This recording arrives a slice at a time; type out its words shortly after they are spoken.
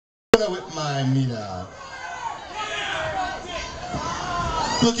gonna whip my meat out.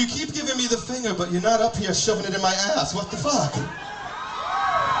 Look, you keep giving me the finger, but you're not up here shoving it in my ass. What the fuck?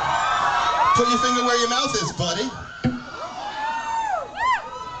 Put your finger where your mouth is, buddy.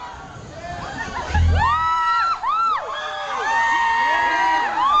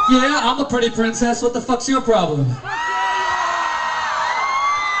 Yeah, I'm a pretty princess. What the fuck's your problem?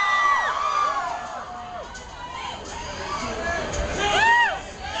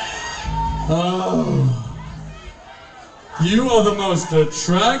 Oh. You are the most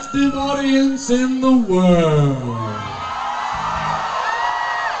attractive audience in the world.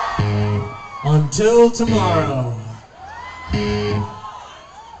 Until tomorrow.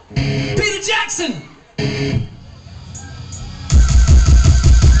 Peter Jackson!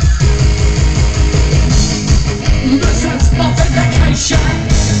 This is my vindication.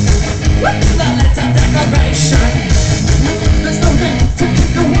 Now let's a declaration. There's no need to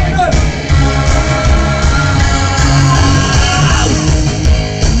keep the winner.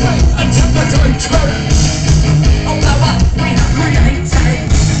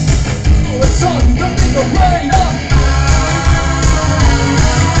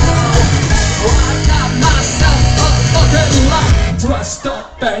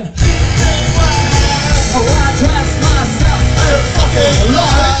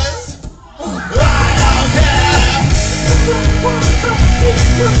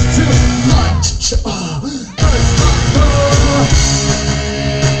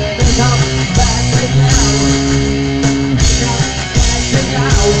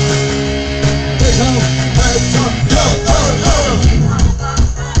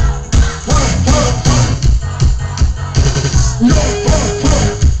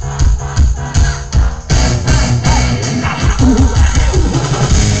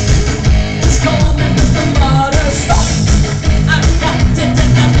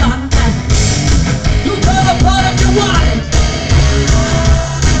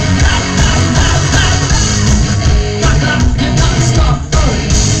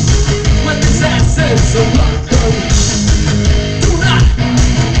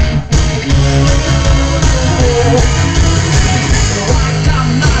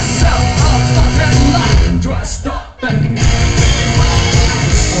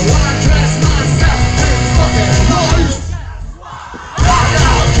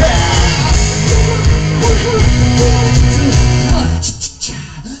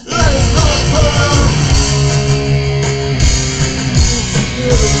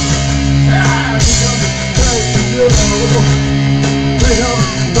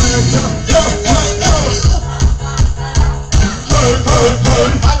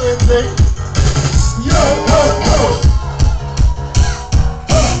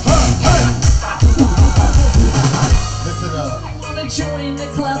 Join the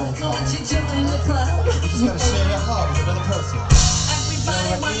club, won't you join the club? You just gotta share your heart with another person.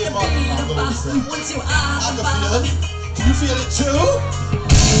 Everybody wants to be the boss once you are the boss. I can feel it. Do you feel it too?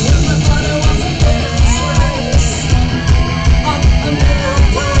 Everybody wants to be the slice of the middle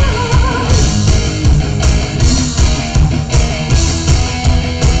class.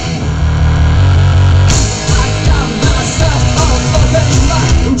 I got myself a fucking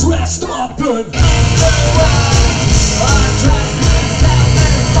life dressed up in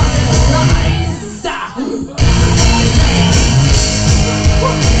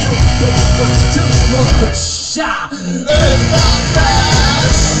shot.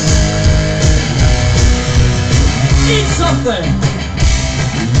 Eat something.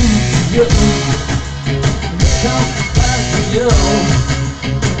 You come back to you.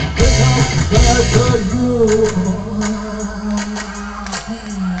 Come back to you.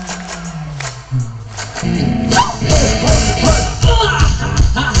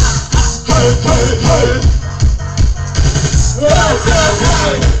 Hey, hey, hey.